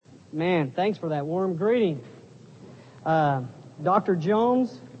Man, thanks for that warm greeting. Dr.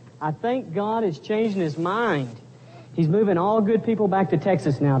 Jones, I think God is changing his mind. He's moving all good people back to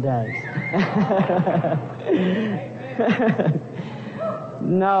Texas nowadays.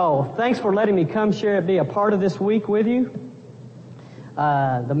 No, thanks for letting me come be a part of this week with you.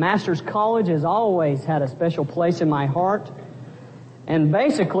 The Master's College has always had a special place in my heart, and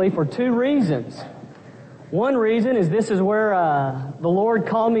basically for two reasons. One reason is this is where the Lord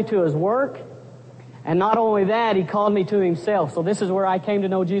called me to His work, and not only that, He called me to Himself. So this is where I came to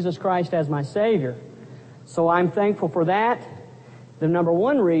know Jesus Christ as my Savior. So I'm thankful for that, the number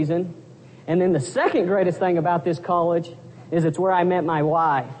one reason. And then the second greatest thing about this college is it's where I met my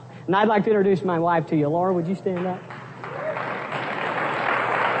wife. And I'd like to introduce my wife to you. Laura, would you stand up?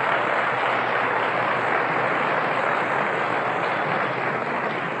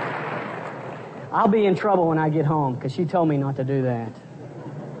 I'll be in trouble when I get home because she told me not to do that.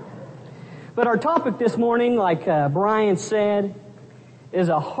 But our topic this morning, like Brian said, is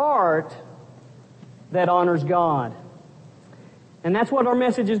a heart that honors God. And that's what our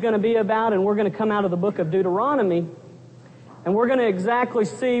message is going to be about, and we're going to come out of the book of Deuteronomy, and we're going to exactly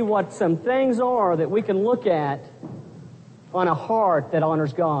see what some things are that we can look at on a heart that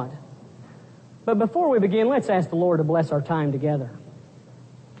honors God. But before we begin, let's ask the Lord to bless our time together.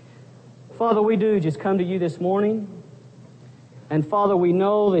 Father, we do just come to you this morning, and Father, we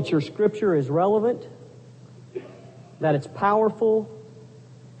know that your Scripture is relevant, that it's powerful,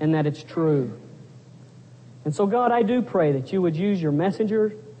 and that it's true. And so, God, I do pray that you would use your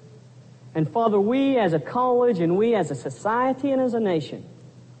messenger. And, Father, we as a college and we as a society and as a nation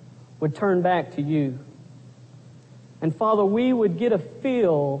would turn back to you. And, Father, we would get a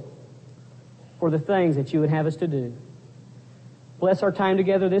feel for the things that you would have us to do. Bless our time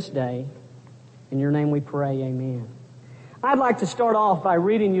together this day. In your name we pray, amen. I'd like to start off by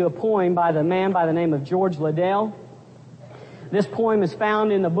reading you a poem by the man by the name of George Liddell. This poem is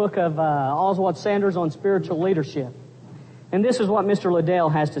found in the book of Oswald Sanders on spiritual leadership. And this is what Mr. Liddell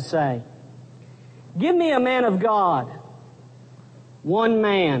has to say. Give me a man of God, one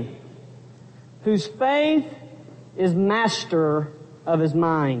man, whose faith is master of his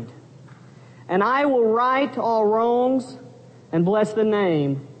mind, and I will right all wrongs and bless the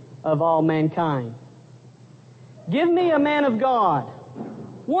name of all mankind. Give me a man of God,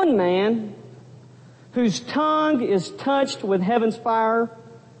 one man, whose tongue is touched with heaven's fire,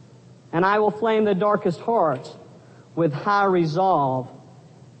 and I will flame the darkest hearts with high resolve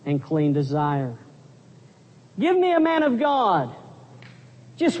and clean desire. Give me a man of God,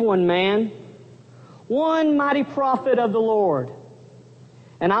 just one man, one mighty prophet of the Lord,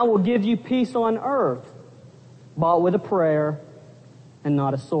 and I will give you peace on earth, bought with a prayer and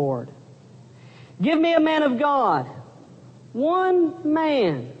not a sword. Give me a man of God, one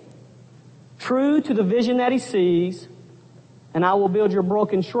man, true to the vision that he sees, and I will build your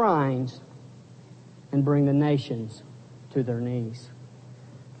broken shrines and bring the nations to their knees.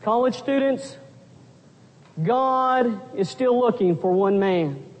 College students, God is still looking for one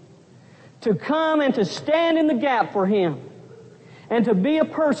man to come and to stand in the gap for Him and to be a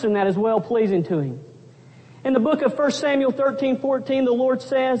person that is well-pleasing to Him. In the book of 1 Samuel 13:14, the Lord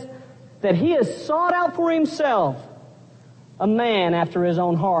says that He has sought out for Himself a man after His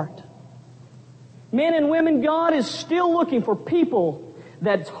own heart. Men and women, God is still looking for people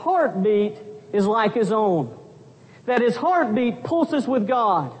that's heartbeat is like His own. That His heartbeat pulses with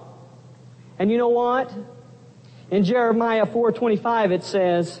God. And you know what? In Jeremiah 4:25 it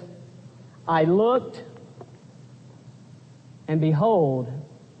says, I looked, and behold,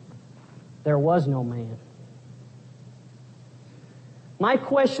 there was no man. My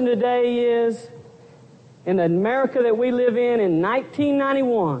question today is, in the America that we live in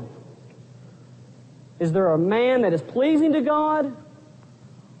 1991, is there a man that is pleasing to God?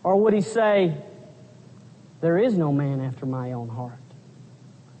 Or would he say, there is no man after my own heart?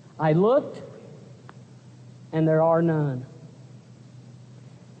 I looked, and there are none.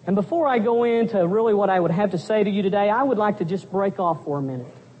 And before I go into really what I would have to say to you today, I would like to just break off for a minute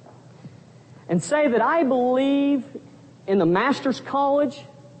and say that I believe in the Master's College,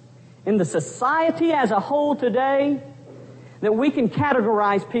 in the society as a whole today, that we can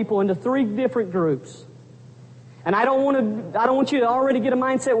categorize people into three different groups. And I don't want you to already get a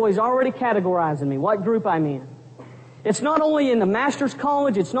mindset, well, he's already categorizing me, what group I'm in. It's not only in the Master's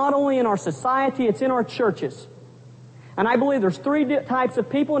College, it's not only in our society, it's in our churches. And I believe there's three types of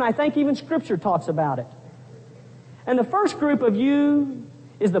people, and I think even Scripture talks about it. And the first group of you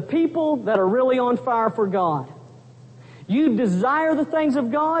is the people that are really on fire for God. You desire the things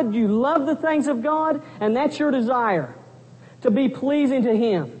of God, you love the things of God, and that's your desire, to be pleasing to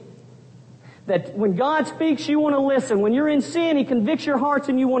Him. that when God speaks, you want to listen. When you're in sin, He convicts your hearts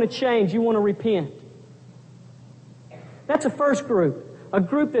and you want to change. You want to repent. That's a first group. A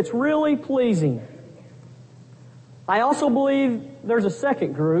group that's really pleasing. I also believe there's a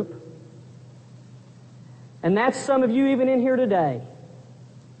second group. And that's some of you even in here today.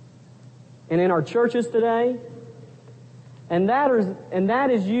 And in our churches today. And that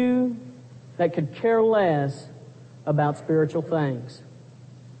is you that could care less about spiritual things.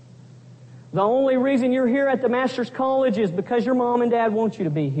 The only reason you're here at the Master's College is because your mom and dad want you to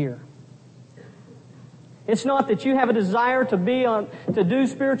be here. It's not that you have a desire to do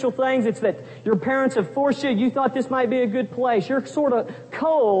spiritual things. It's that your parents have forced you. You thought this might be a good place. You're sort of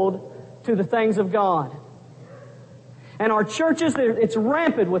cold to the things of God. And our churches, it's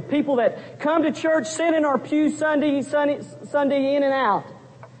rampant with people that come to church, sit in our pews Sunday in and out,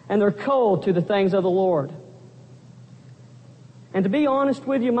 and they're cold to the things of the Lord. And to be honest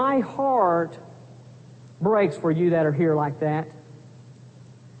with you, my heart breaks for you that are here like that.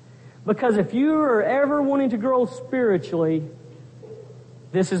 Because if you are ever wanting to grow spiritually,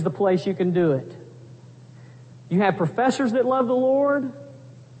 this is the place you can do it. You have professors that love the Lord.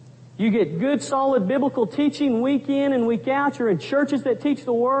 You get good, solid biblical teaching week in and week out. You're in churches that teach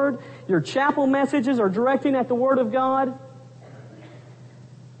the Word. Your chapel messages are directing at the Word of God.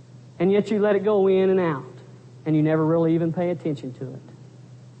 And yet you let it go in and out. And you never really even pay attention to it.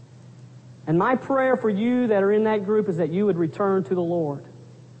 And my prayer for you that are in that group is that you would return to the Lord.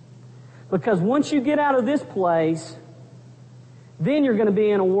 Because once you get out of this place, then you're going to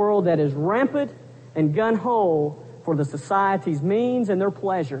be in a world that is rampant and gun-ho for the society's means and their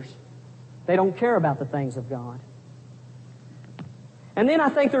pleasures. They don't care about the things of God. And then I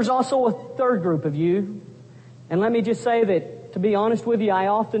think there's also a third group of you. And let me just say that, to be honest with you, I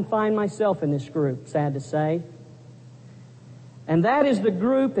often find myself in this group, sad to say. And that is the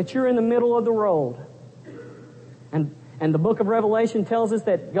group that you're in the middle of the road. And the book of Revelation tells us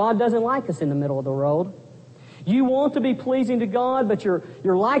that God doesn't like us in the middle of the road. You want to be pleasing to God, but you're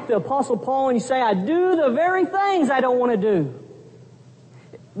like the Apostle Paul and you say, I do the very things I don't want to do.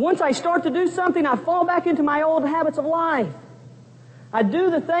 Once I start to do something, I fall back into my old habits of life. I do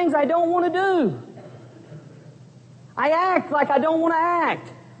the things I don't want to do. I act like I don't want to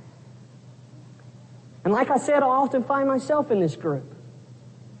act. And like I said, I often find myself in this group.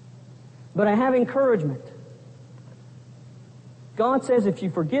 But I have encouragement. God says if you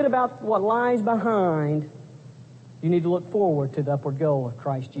forget about what lies behind, you need to look forward to the upward goal of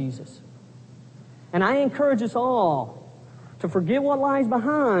Christ Jesus. And I encourage us all to forget what lies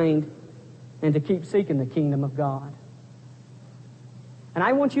behind and to keep seeking the kingdom of God. And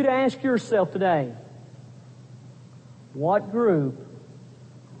I want you to ask yourself today, what group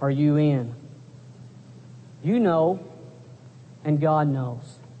are you in? You know, and God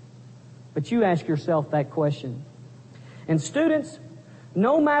knows. But you ask yourself that question. And students,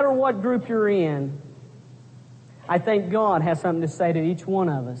 no matter what group you're in, I think God has something to say to each one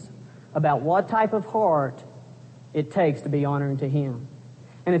of us about what type of heart it takes to be honoring to Him.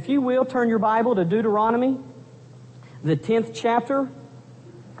 And if you will, turn your Bible to Deuteronomy, the 10th chapter,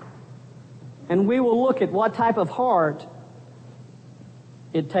 and we will look at what type of heart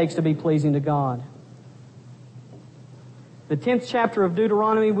it takes to be pleasing to God. The 10th chapter of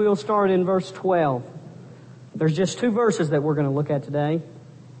Deuteronomy, we'll start in verse 12. There's just 2 verses that we're going to look at today.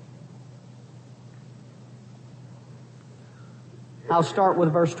 I'll start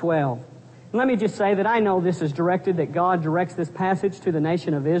with verse 12. And let me just say that I know this is directed, that God directs this passage to the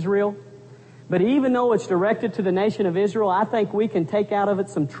nation of Israel. But even though it's directed to the nation of Israel, I think we can take out of it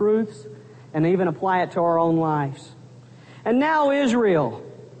some truths and even apply it to our own lives. And now, Israel,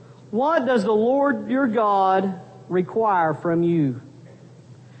 what does the Lord your God require from you?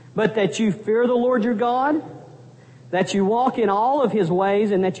 But that you fear the Lord your God, that you walk in all of His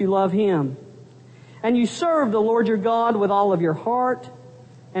ways, and that you love Him. And you serve the Lord your God with all of your heart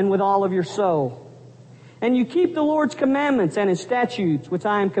and with all of your soul. And you keep the Lord's commandments and His statutes, which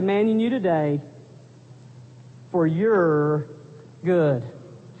I am commanding you today, for your good.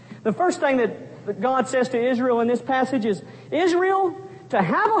 The first thing that God says to Israel in this passage is, Israel, to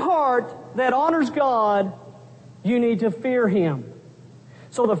have a heart that honors God, you need to fear Him.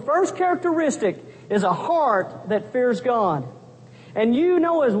 So the first characteristic is a heart that fears God. And you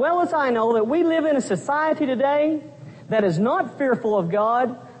know as well as I know that we live in a society today that is not fearful of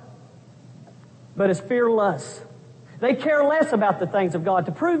God, but is fearless. They care less about the things of God.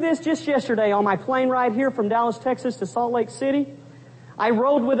 To prove this, just yesterday on my plane ride here from Dallas, Texas to Salt Lake City, I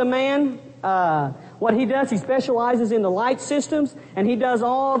rode with a man What he does, he specializes in the light systems, and he does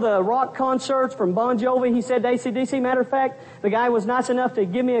all the rock concerts from Bon Jovi. He said to AC/DC, matter of fact, the guy was nice enough to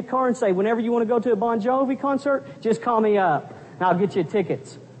give me a card and say, whenever you want to go to a Bon Jovi concert, just call me up, and I'll get you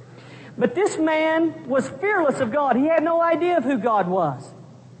tickets. But this man was fearless of God. He had no idea of who God was.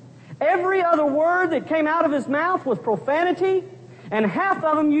 Every other word that came out of his mouth was profanity, and half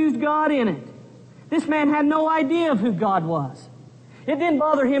of them used God in it. This man had no idea of who God was. It didn't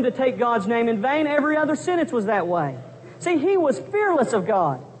bother him to take God's name in vain. Every other sentence was that way. See, he was fearless of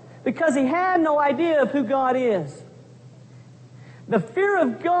God because he had no idea of who God is. The fear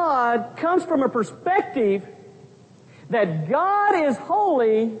of God comes from a perspective that God is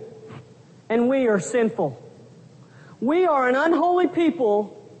holy and we are sinful. We are an unholy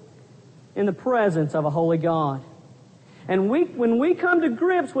people in the presence of a holy God. And when we come to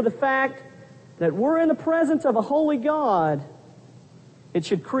grips with the fact that we're in the presence of a holy God, it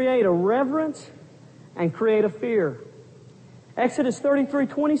should create a reverence and create a fear. Exodus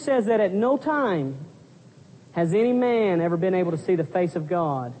 33:20 says that at no time has any man ever been able to see the face of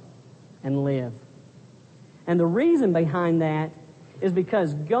God and live. And the reason behind that is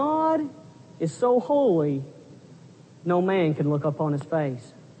because God is so holy, no man can look upon his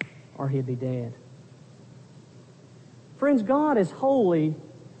face or he'd be dead. Friends, God is holy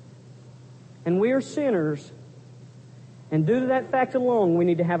and we are sinners. And due to that fact alone, we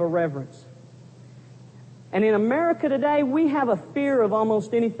need to have a reverence. And in America today, we have a fear of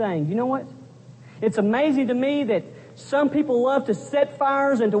almost anything. You know what? It's amazing to me that some people love to set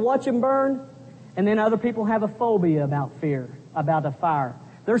fires and to watch them burn, and then other people have a phobia about a fire.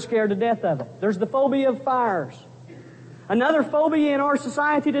 They're scared to death of it. There's the phobia of fires. Another phobia in our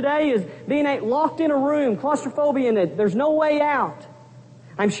society today is being locked in a room, claustrophobia, and that there's no way out.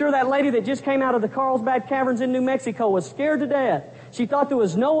 I'm sure that lady that just came out of the Carlsbad Caverns in New Mexico was scared to death. She thought there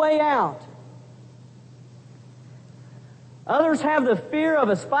was no way out. Others have the fear of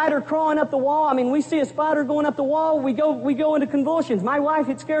a spider crawling up the wall. I mean, we see a spider going up the wall, we go into convulsions. My wife,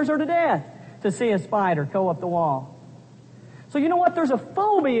 it scares her to death to see a spider go up the wall. So you know what? There's a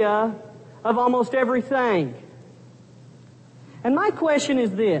phobia of almost everything. And my question is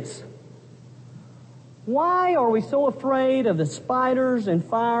this. Why are we so afraid of the spiders and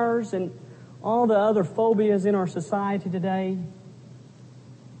fires and all the other phobias in our society today?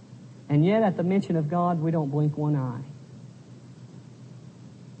 And yet at the mention of God, we don't blink one eye.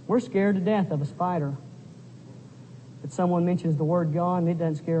 We're scared to death of a spider. But someone mentions the word God and it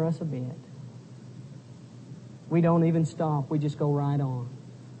doesn't scare us a bit. We don't even stop. We just go right on.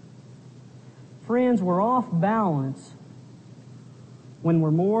 Friends, we're off balance when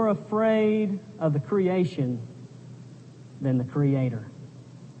we're more afraid of the creation than the Creator.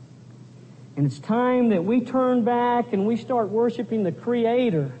 And it's time that we turn back and we start worshiping the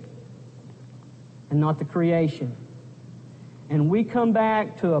Creator and not the creation. And we come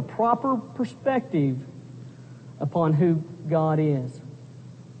back to a proper perspective upon who God is.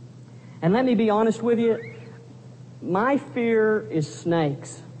 And let me be honest with you, my fear is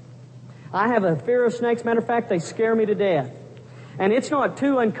snakes. I have a fear of snakes. Matter of fact, they scare me to death. And it's not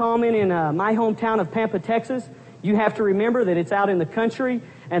too uncommon in my hometown of Pampa, Texas. You have to remember that it's out in the country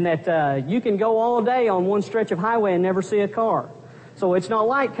and that you can go all day on one stretch of highway and never see a car. So it's not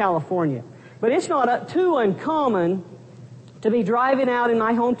like California. But it's not too uncommon to be driving out in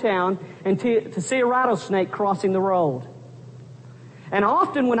my hometown and to see a rattlesnake crossing the road. And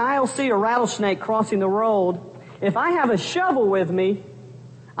often when I'll see a rattlesnake crossing the road, if I have a shovel with me,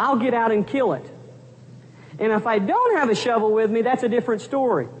 I'll get out and kill it. And if I don't have a shovel with me, that's a different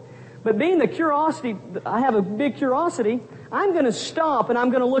story. But being the curiosity, I have a big curiosity, I'm going to stop and I'm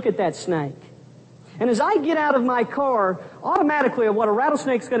going to look at that snake. And as I get out of my car, automatically what a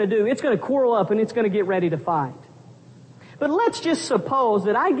rattlesnake's going to do, it's going to coil up and it's going to get ready to fight. But let's just suppose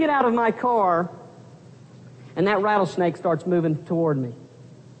that I get out of my car and that rattlesnake starts moving toward me.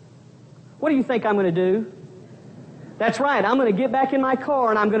 What do you think I'm going to do? That's right, I'm going to get back in my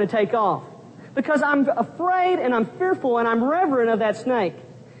car and I'm going to take off. Because I'm afraid and I'm fearful and I'm reverent of that snake.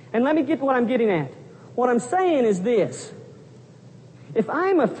 And let me get what I'm getting at. What I'm saying is this. If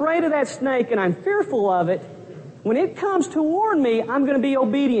I'm afraid of that snake and I'm fearful of it, when it comes toward me, I'm going to be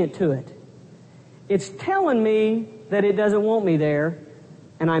obedient to it. It's telling me that it doesn't want me there,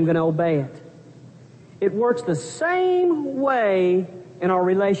 and I'm going to obey it. It works the same way in our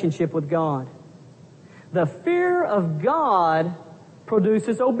relationship with God. The fear of God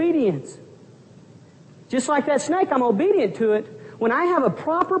produces obedience. Just like that snake, I'm obedient to it. When I have a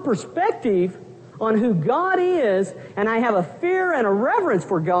proper perspective on who God is, and I have a fear and a reverence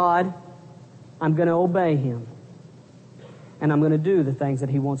for God, I'm going to obey Him. And I'm going to do the things that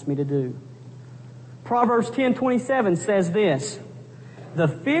He wants me to do. Proverbs 10:27 says this, "The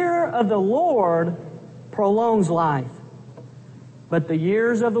fear of the Lord prolongs life, but the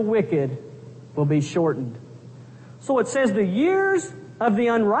years of the wicked will be shortened." So it says the years of the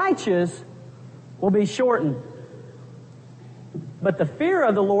unrighteous will be shortened. But the fear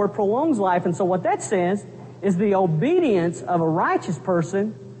of the Lord prolongs life. And so what that says is the obedience of a righteous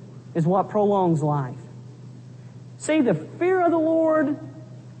person is what prolongs life. See, the fear of the Lord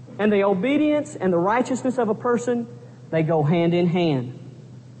and the obedience and the righteousness of a person, they go hand in hand.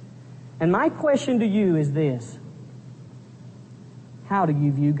 And my question to you is this: how do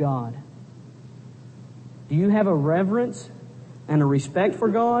you view God? Do you have a reverence and a respect for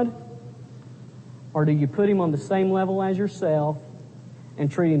God? Or do you put Him on the same level as yourself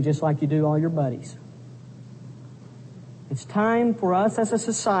and treat Him just like you do all your buddies? It's time for us as a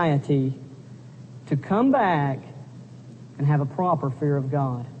society to come back and have a proper fear of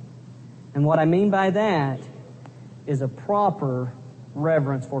God. And what I mean by that is a proper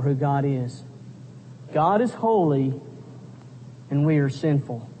reverence for who God is. God is holy and we are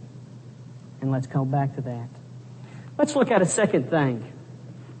sinful. And let's come back to that. Let's look at a second thing.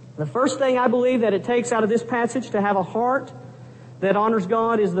 The first thing I believe that it takes out of this passage to have a heart that honors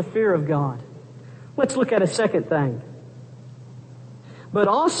God is the fear of God. Let's look at a second thing. But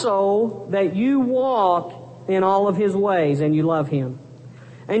also that you walk in all of His ways and you love Him.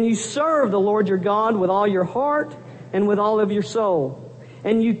 And you serve the Lord your God with all your heart and with all of your soul.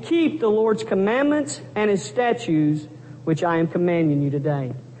 And you keep the Lord's commandments and His statutes, which I am commanding you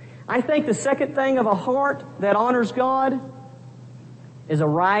today. I think the second thing of a heart that honors God is a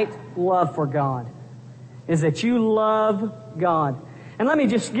right love for God. Is that you love God. And let me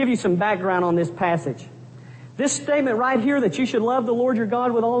just give you some background on this passage. This statement right here that you should love the Lord your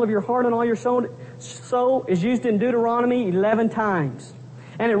God with all of your heart and all your soul is used in Deuteronomy 11 times.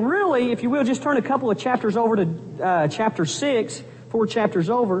 And it really, if you will, just turn a couple of chapters over to chapter 6, 4 chapters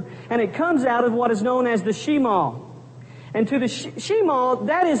over, and it comes out of what is known as the Shema. And to the Shema,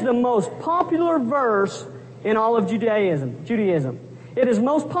 that is the most popular verse in all of Judaism. It is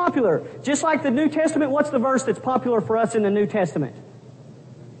most popular. Just like the New Testament, what's the verse that's popular for us in the New Testament?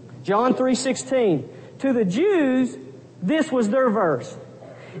 John 3:16. To the Jews, this was their verse.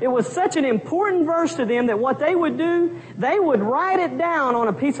 It was such an important verse to them that what they would do, they would write it down on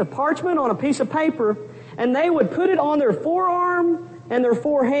a piece of parchment, on a piece of paper, and they would put it on their forearm and their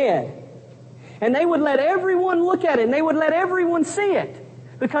forehead. And they would let everyone look at it, and they would let everyone see it,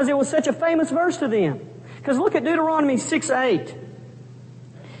 because it was such a famous verse to them. Because look at Deuteronomy 6:8.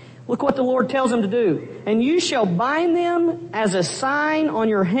 Look what the Lord tells them to do. And you shall bind them as a sign on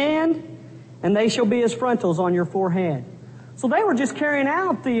your hand, and they shall be as frontals on your forehead. So they were just carrying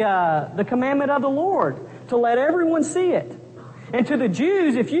out the commandment of the Lord to let everyone see it. And to the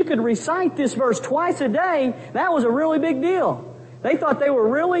Jews, if you could recite this verse twice a day, that was a really big deal. They thought they were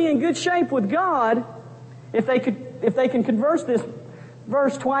really in good shape with God if they can converse this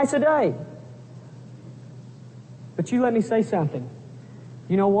verse twice a day. But you let me say something.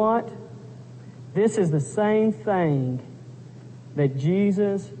 You know what? This is the same thing that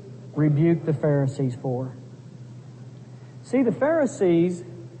Jesus rebuked the Pharisees for. See, the Pharisees,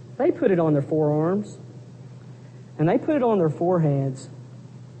 they put it on their forearms, and they put it on their foreheads,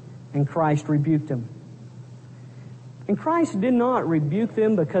 and Christ rebuked them. And Christ did not rebuke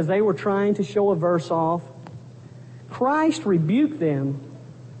them because they were trying to show a verse off. Christ rebuked them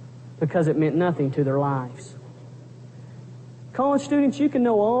because it meant nothing to their lives. College students, you can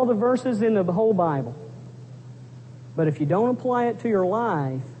know all the verses in the whole Bible, but if you don't apply it to your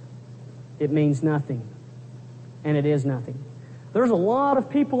life, it means nothing. And it is nothing. There's a lot of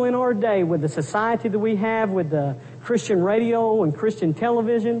people in our day with the society that we have, with the Christian radio and Christian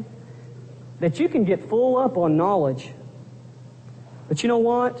television, that you can get full up on knowledge. But you know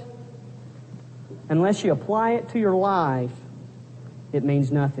what? Unless you apply it to your life, it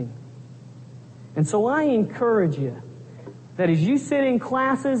means nothing. And so I encourage you that as you sit in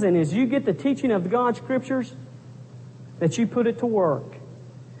classes and as you get the teaching of God's Scriptures, that you put it to work,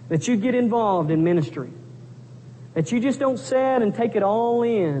 that you get involved in ministry, that you just don't sit and take it all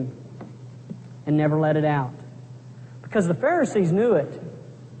in and never let it out. Because the Pharisees knew it.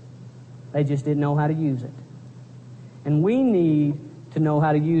 They just didn't know how to use it. And we need to know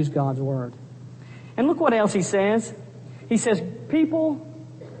how to use God's Word. And look what else He says. He says, people,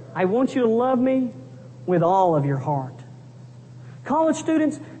 I want you to love me with all of your heart. College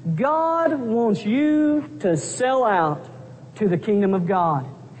students, God wants you to sell out to the kingdom of God.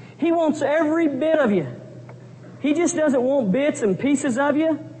 He wants every bit of you. He just doesn't want bits and pieces of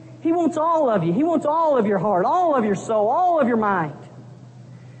you. He wants all of you. He wants all of your heart, all of your soul, all of your might.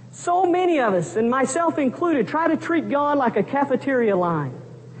 So many of us, and myself included, try to treat God like a cafeteria line.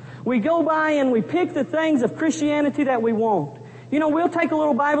 We go by and we pick the things of Christianity that we want. You know, we'll take a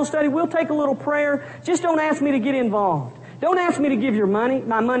little Bible study, we'll take a little prayer. Just don't ask me to get involved. Don't ask me to give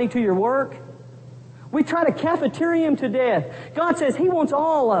my money to your work. We try to cafeteria Him to death. God says He wants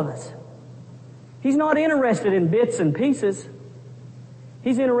all of us. He's not interested in bits and pieces.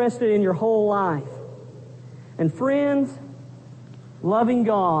 He's interested in your whole life. And friends, loving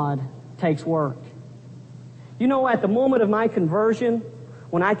God takes work. You know, at the moment of my conversion,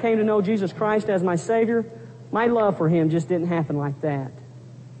 when I came to know Jesus Christ as my Savior, my love for Him just didn't happen like that.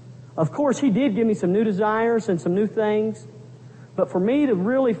 Of course, He did give me some new desires and some new things, but for me to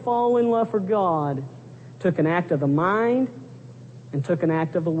really fall in love for God took an act of the mind and took an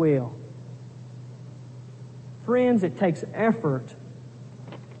act of the will. Friends, it takes effort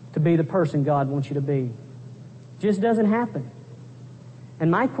to be the person God wants you to be. It just doesn't happen. And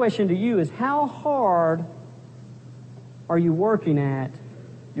my question to you is, how hard are you working at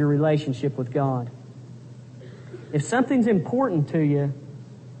your relationship with God? If something's important to you,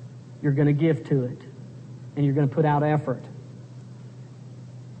 you're going to give to it. And you're going to put out effort.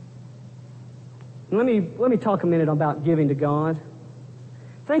 Let me talk a minute about giving to God.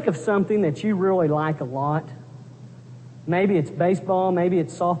 Think of something that you really like a lot. Maybe it's baseball, maybe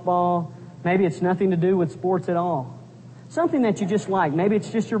it's softball, maybe it's nothing to do with sports at all. Something that you just like. Maybe it's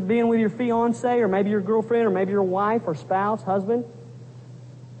just your being with your fiancé, or maybe your girlfriend, or maybe your wife, or spouse, husband.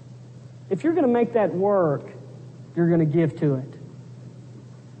 If you're going to make that work, you're going to give to it.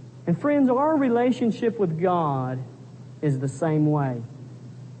 And friends, our relationship with God is the same way.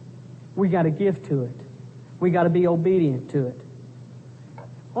 We got to give to it. We got to be obedient to it.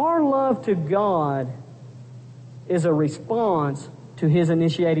 Our love to God is a response to His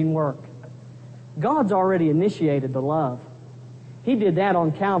initiating work. God's already initiated the love. He did that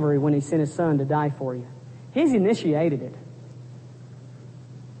on Calvary when He sent His Son to die for you. He's initiated it.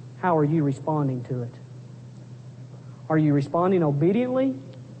 How are you responding to it? Are you responding obediently?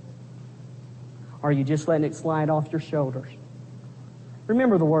 Or are you just letting it slide off your shoulders?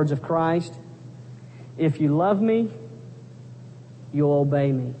 Remember the words of Christ. If you love me, you'll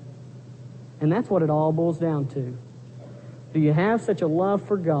obey me. And that's what it all boils down to. Do you have such a love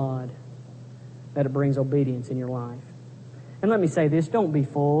for God that it brings obedience in your life? And let me say this, don't be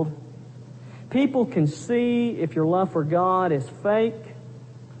fooled. People can see if your love for God is fake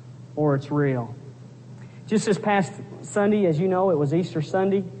or it's real. Just this past Sunday, as you know, it was Easter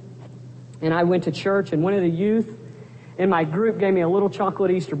Sunday, and I went to church, and one of the youth in my group gave me a little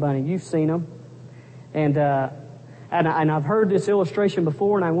chocolate Easter bunny. You've seen them. And I've heard this illustration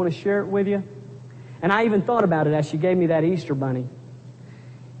before, and I want to share it with you. And I even thought about it as she gave me that Easter bunny.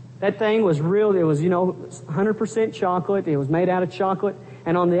 That thing was real. It was, 100% chocolate. It was made out of chocolate.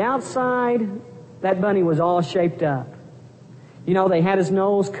 And on the outside, that bunny was all shaped up. They had his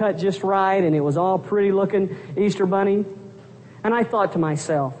nose cut just right, and it was all pretty looking Easter bunny. And I thought to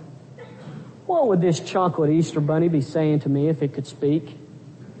myself, what would this chocolate Easter bunny be saying to me if it could speak?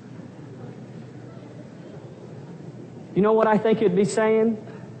 You know what I think it'd be saying?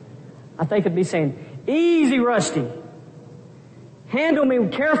 I think it'd be saying, easy, Rusty. Handle me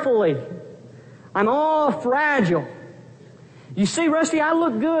carefully. I'm all fragile. You see, Rusty, I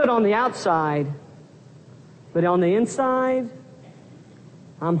look good on the outside, but on the inside,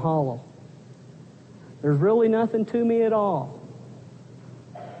 I'm hollow. There's really nothing to me at all.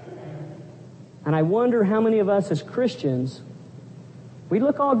 And I wonder how many of us as Christians, we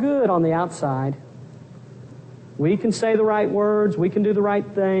look all good on the outside. We can say the right words, we can do the right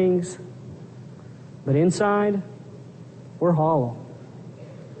things, but inside, we're hollow.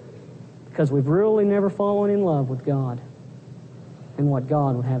 Because we've really never fallen in love with God and what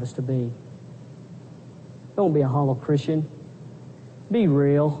God would have us to be. Don't be a hollow Christian. Be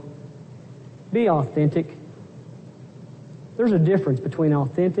real. Be authentic. There's a difference between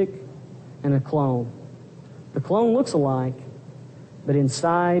authentic and a clone. The clone looks alike, but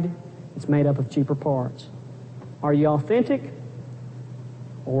inside, it's made up of cheaper parts. Are you authentic,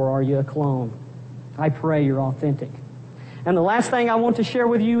 or are you a clone? I pray you're authentic. And the last thing I want to share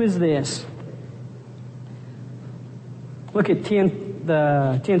with you is this. Look at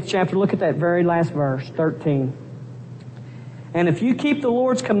the 10th chapter. Look at that very last verse, 13. And if you keep the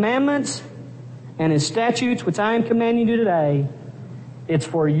Lord's commandments and His statutes, which I am commanding you today, it's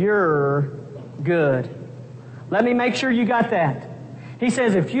for your good. Let me make sure you got that. He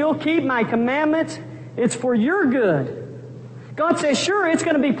says, if you'll keep my commandments, it's for your good. God says, sure, it's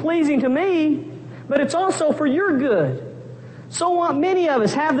going to be pleasing to me, but it's also for your good. So many of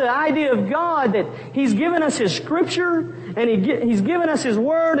us have the idea of God that He's given us His Scripture and He's given us His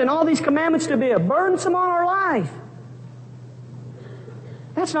Word and all these commandments to be a burdensome on our life.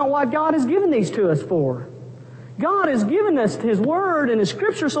 That's not what God has given these to us for. God has given us His Word and His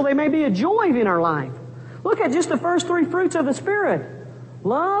Scripture so they may be a joy in our life. Look at just the first 3 fruits of the Spirit.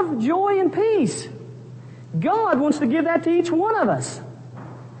 Love, joy, and peace. God wants to give that to each one of us.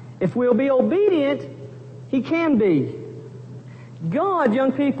 If we'll be obedient, He can be. God,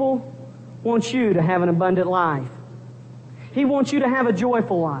 young people, wants you to have an abundant life. He wants you to have a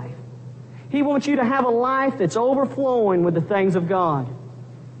joyful life. He wants you to have a life that's overflowing with the things of God.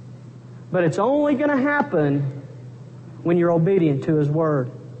 But it's only going to happen when you're obedient to His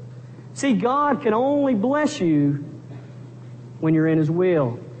Word. See, God can only bless you when you're in His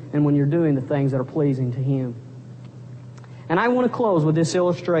will and when you're doing the things that are pleasing to Him. And I want to close with this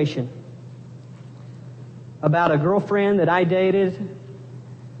illustration about a girlfriend that I dated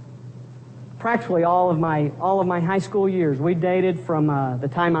practically all of my high school years. We dated from the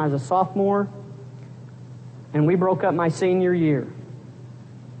time I was a sophomore, and we broke up my senior year.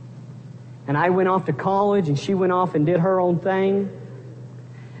 And I went off to college, and she went off and did her own thing.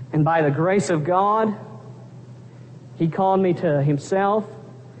 And by the grace of God, He called me to Himself,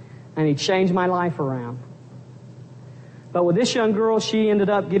 and He changed my life around. But with this young girl, she ended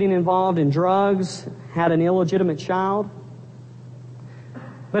up getting involved in drugs, had an illegitimate child.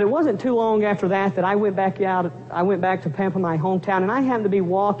 But it wasn't too long after that I went back to Pampa, my hometown, and I happened to be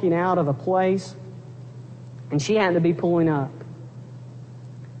walking out of a place, and she happened to be pulling up.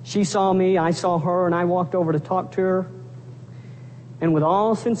 She saw me, I saw her, and I walked over to talk to her. And with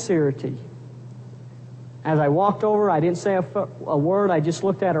all sincerity, as I walked over, I didn't say a word. I just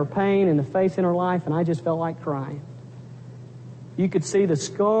looked at her pain and the faith in her life, and I just felt like crying. You could see the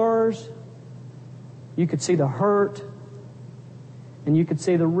scars, you could see the hurt, and you could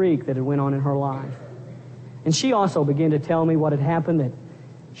see the reek that had went on in her life. And she also began to tell me what had happened, that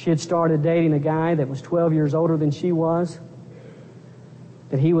she had started dating a guy that was 12 years older than she was,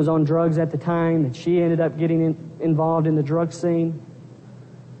 that he was on drugs at the time, that she ended up getting involved in the drug scene,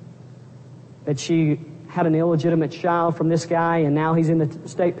 that she had an illegitimate child from this guy, and now he's in the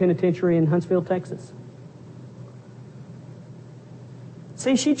state penitentiary in Huntsville, Texas.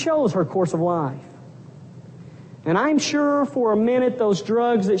 See, she chose her course of life. And I'm sure for a minute those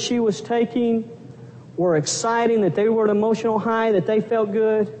drugs that she was taking were exciting, that they were an emotional high, that they felt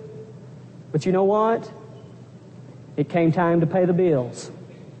good. But you know what? It came time to pay the bills.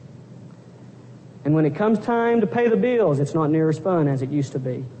 And when it comes time to pay the bills, it's not near as fun as it used to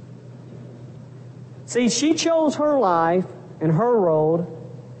be. See, she chose her life and her road,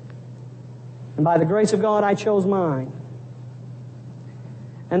 and by the grace of God, I chose mine.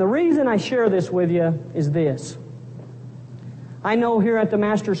 And the reason I share this with you is this. I know here at the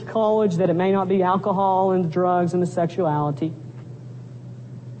Master's College that it may not be alcohol and the drugs and the sexuality,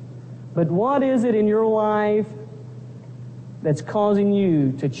 but what is it in your life that's causing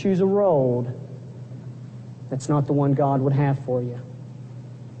you to choose a road that's not the one God would have for you?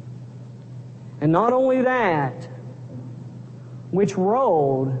 And not only that, which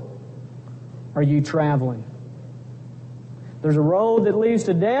road are you traveling? There's a road that leads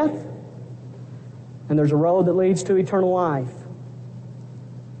to death, and there's a road that leads to eternal life.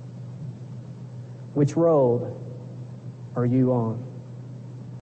 Which road are you on?